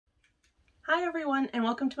Hi everyone, and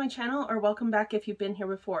welcome to my channel, or welcome back if you've been here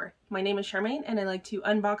before. My name is Sharmaine and I like to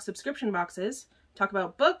unbox subscription boxes, talk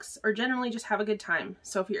about books, or generally just have a good time.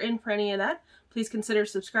 So if you're in for any of that, please consider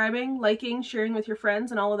subscribing, liking, sharing with your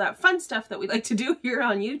friends, and all of that fun stuff that we like to do here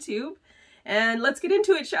on YouTube. And let's get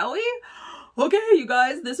into it, shall we? Okay, you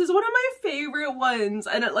guys, this is one of my favorite ones,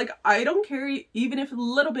 and I don't care even if a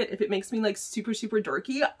little bit, if it makes me like super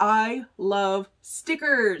dorky. I love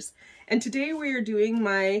stickers. And today we are doing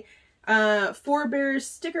my Fourbears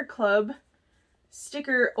Sticker Club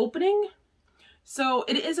sticker opening. So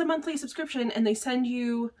it is a monthly subscription and they send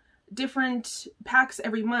you different packs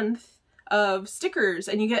every month of stickers,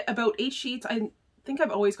 and you get about 8 sheets. I think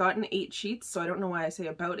I've always gotten 8 sheets, so I don't know why I say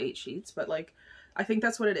about 8 sheets, but like I think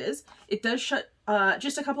that's what it is. It does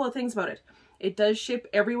just a couple of things about it. It does ship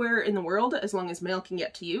everywhere in the world as long as mail can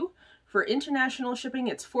get to you. For international shipping,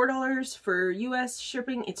 it's $4. For US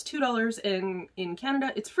shipping, it's $2, and in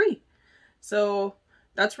Canada, it's free. So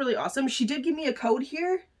that's really awesome. She did give me a code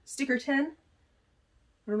here, sticker 10. I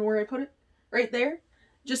don't know where I put it. Right there.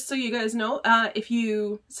 Just so you guys know, if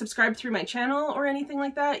you subscribe through my channel or anything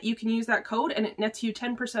like that, you can use that code and it nets you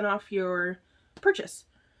 10% off your purchase.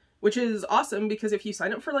 Which is awesome because if you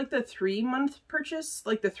sign up for like the 3-month purchase,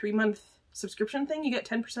 like the 3-month subscription thing, you get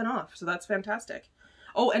 10% off. So that's fantastic.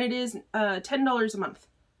 Oh, and it is $10 a month.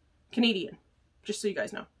 Canadian. Just so you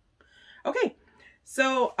guys know. Okay.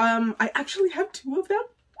 So, I actually have 2 of them.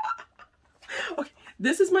 Okay,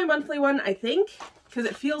 this is my monthly one, I think, because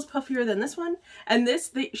it feels puffier than this one. And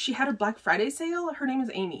this, she had a Black Friday sale. Her name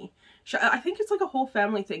is Amy. I think it's like a whole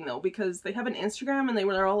family thing, though, because they have an Instagram and they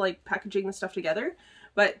were all, like, packaging the stuff together.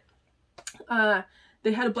 But,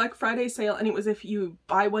 they had a Black Friday sale, and it was if you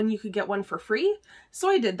buy one, you could get one for free. So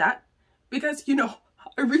I did that, because, you know,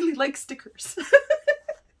 I really like stickers.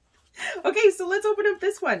 Okay, so let's open up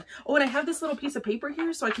this one. Oh, and I have this little piece of paper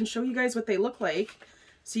here so I can show you guys what they look like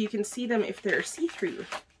so you can see them if they're see-through.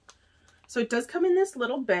 So it does come in this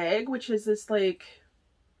little bag, which is this like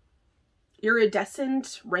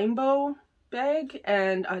iridescent rainbow bag,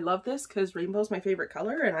 and I love this because rainbow is my favorite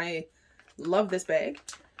color and I love this bag.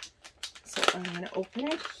 So I'm going to open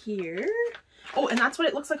it here. Oh, and that's what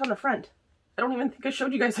it looks like on the front. I don't even think I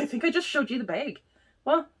showed you guys. I think I just showed you the bag.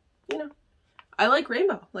 Well, you know. I like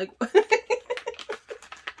rainbow, like,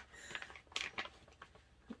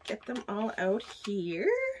 get them all out here,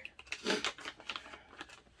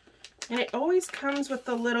 and it always comes with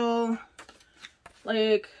the little,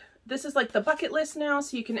 like, this is like the bucket list now,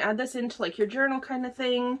 so you can add this into like your journal kind of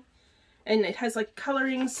thing, and it has like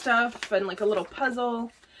coloring stuff and like a little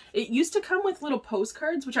puzzle. It used to come with little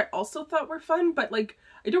postcards, which I also thought were fun, but like,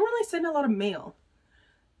 I don't really send a lot of mail.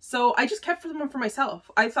 So I just kept them for myself.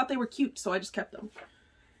 I thought they were cute, so I just kept them.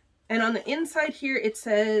 And on the inside here, it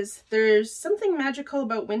says, there's something magical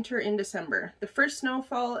about winter in December. The first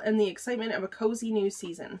snowfall and the excitement of a cozy new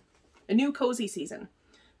season. A new cozy season.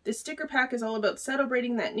 This sticker pack is all about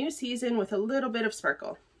celebrating that new season with a little bit of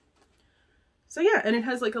sparkle. So yeah, and it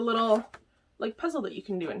has like a little like puzzle that you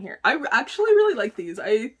can do in here. I actually really like these.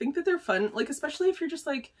 I think that they're fun, like especially if you're just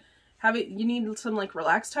like, you need some like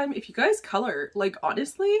relaxed time. If you guys color, like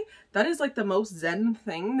honestly, that is like the most zen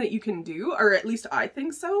thing that you can do, or at least I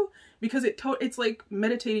think so, because it's like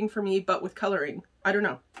meditating for me, but with coloring. I don't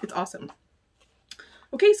know. It's awesome.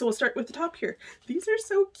 Okay, so we'll start with the top here. These are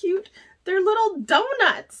so cute. They're little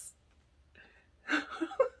donuts. I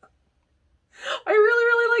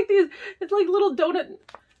really like these. It's like little donut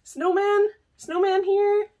snowman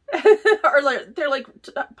here. Or like they're like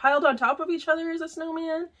piled on top of each other as a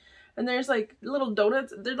snowman. And there's like little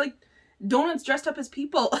donuts. They're like donuts dressed up as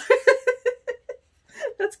people.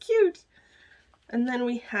 That's cute. And then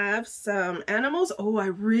we have some animals. Oh, I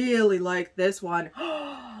really like this one.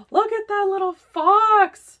 Look at that little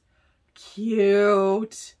fox.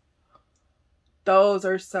 Cute. Those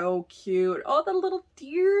are so cute. Oh, the little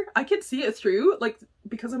deer. I can see it through, like,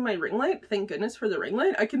 because of my ring light. Thank goodness for the ring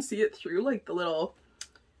light. I can see it through, like, the little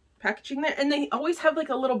packaging there. And they always have, like,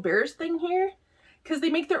 a little bears thing here, because they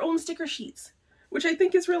make their own sticker sheets, which I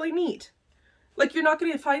think is really neat. Like, you're not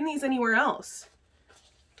going to find these anywhere else.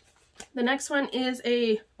 The next one is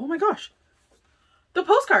oh my gosh, the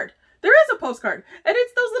postcard. There is a postcard, and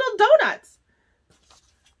it's those little donuts.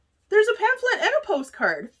 There's a pamphlet and a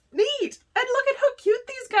postcard. Neat. And look at how cute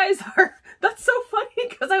these guys are. That's so funny,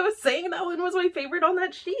 because I was saying that one was my favorite on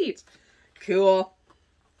that sheet. Cool.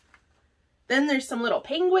 Then there's some little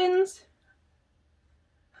penguins.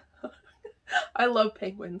 I love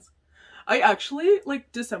penguins. I actually,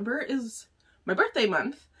 like, December is my birthday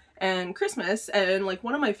month and Christmas and like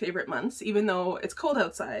one of my favorite months, even though it's cold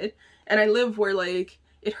outside and I live where like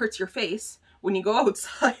it hurts your face when you go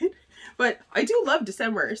outside. But I do love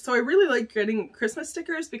December, so I really like getting Christmas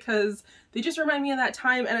stickers because they just remind me of that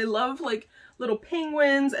time, and I love like little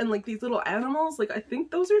penguins and like these little animals. Like I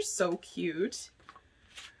think those are so cute.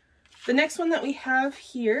 The next one that we have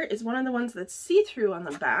here is one of the ones that's see-through on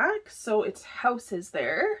the back, so its house is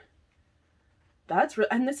there. That's real,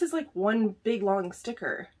 and this is like one big long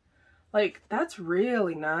sticker. Like that's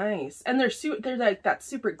really nice, and they're like that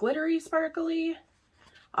super glittery, sparkly.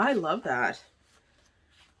 I love that.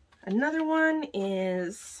 Another one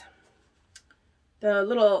is they're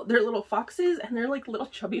little foxes, and they're like little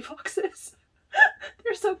chubby foxes.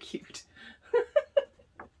 They're so cute.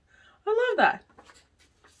 I love that.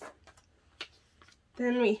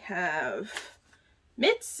 Then we have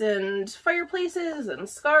mitts and fireplaces and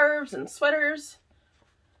scarves and sweaters,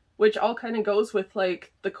 which all kind of goes with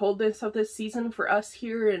like the coldness of this season for us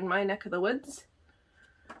here in my neck of the woods.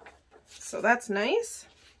 So that's nice.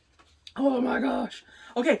 Oh my gosh.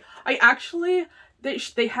 Okay, I actually,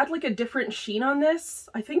 they had like a different sheen on this,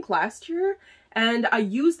 I think last year, and I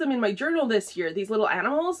used them in my journal this year, these little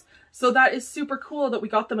animals. So that is super cool that we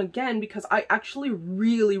got them again because I actually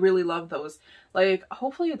really, really love those. Like,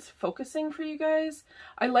 hopefully it's focusing for you guys.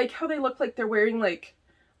 I like how they look like they're wearing like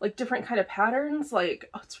different kind of patterns. Like,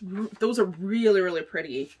 oh, those are really, really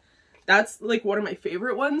pretty. That's like one of my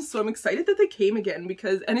favorite ones. So I'm excited that they came again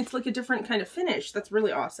because, and it's like a different kind of finish. That's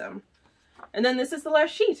really awesome. And then this is the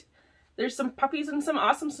last sheet. There's some puppies and some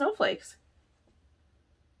awesome snowflakes.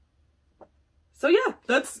 So yeah,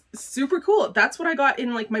 that's super cool. That's what I got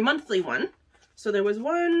in like my monthly one. So there was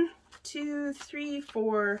 1, 2, 3,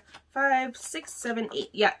 4, 5, 6, 7, 8.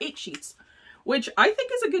 Yeah, 8 sheets, which I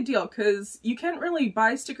think is a good deal because you can't really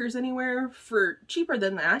buy stickers anywhere for cheaper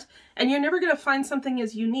than that. And you're never going to find something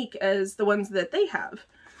as unique as the ones that they have.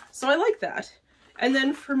 So I like that. And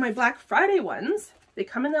then for my Black Friday ones, they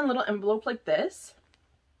come in a little envelope like this.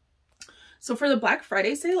 So for the Black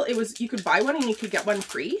Friday sale, it was, you could buy one and you could get one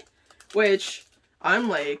free, which I'm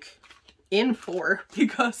like in for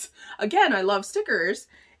because again, I love stickers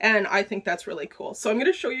and I think that's really cool. So I'm going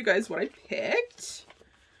to show you guys what I picked.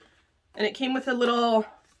 And it came with a little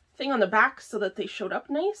thing on the back so that they showed up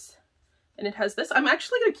nice. And it has this. I'm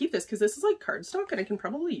actually going to keep this because this is like cardstock and I can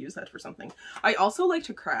probably use that for something. I also like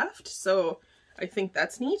to craft, so I think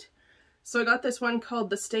that's neat. So I got this one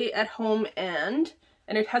called the Stay at Home and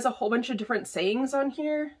it has a whole bunch of different sayings on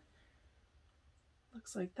here.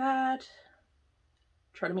 Looks like that.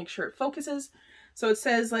 Try to make sure it focuses. So it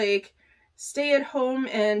says like, stay at home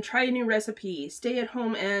and try a new recipe. Stay at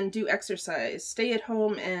home and do exercise. Stay at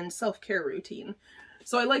home and self-care routine.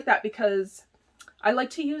 So I like that because I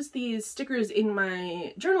like to use these stickers in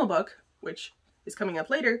my journal book, which is coming up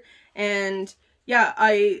later. And yeah,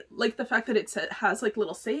 I like the fact that it has like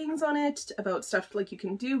little sayings on it about stuff like you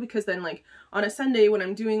can do, because then like on a Sunday when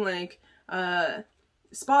I'm doing like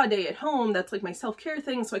spa day at home, that's like my self-care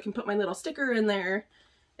thing, so I can put my little sticker in there.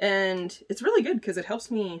 And it's really good because it helps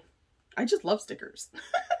me. I just love stickers.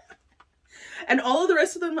 And all of the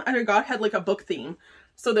rest of them I got had like a book theme.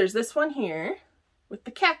 So there's this one here with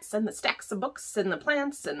the cats and the stacks of books and the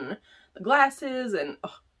plants and the glasses, and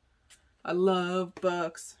oh, I love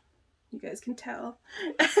books. You guys can tell.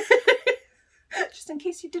 Just in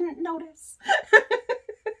case you didn't notice.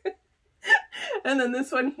 And then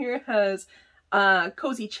this one here has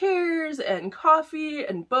cozy chairs and coffee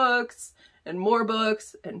and books and more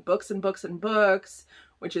books and books and books and books,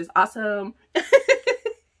 which is awesome.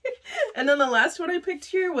 And then the last one I picked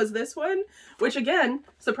here was this one, which again,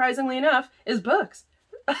 surprisingly enough, is books.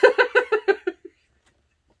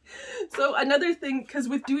 So another thing, because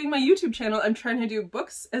with doing my YouTube channel, I'm trying to do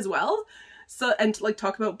books as well. So, and to like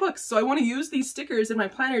talk about books. So I want to use these stickers in my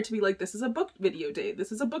planner to be like, this is a book video day.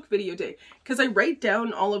 This is a book video day. Because I write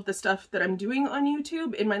down all of the stuff that I'm doing on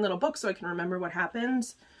YouTube in my little book so I can remember what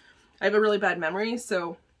happened. I have a really bad memory,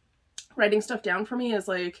 so writing stuff down for me is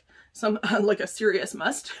like like a serious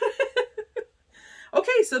must.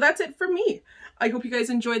 Okay, so that's it for me. I hope you guys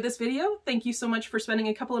enjoyed this video. Thank you so much for spending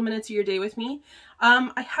a couple of minutes of your day with me.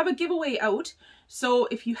 I have a giveaway out, so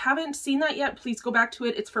if you haven't seen that yet, please go back to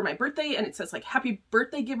it. It's for my birthday, and it says like happy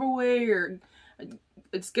birthday giveaway, or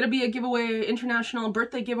it's gonna be a giveaway, international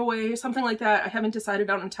birthday giveaway, something like that. I haven't decided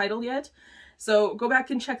on a title yet, so go back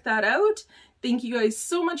and check that out. Thank you guys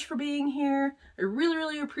so much for being here. I really,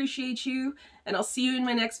 really appreciate you, and I'll see you in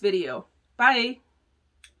my next video. Bye!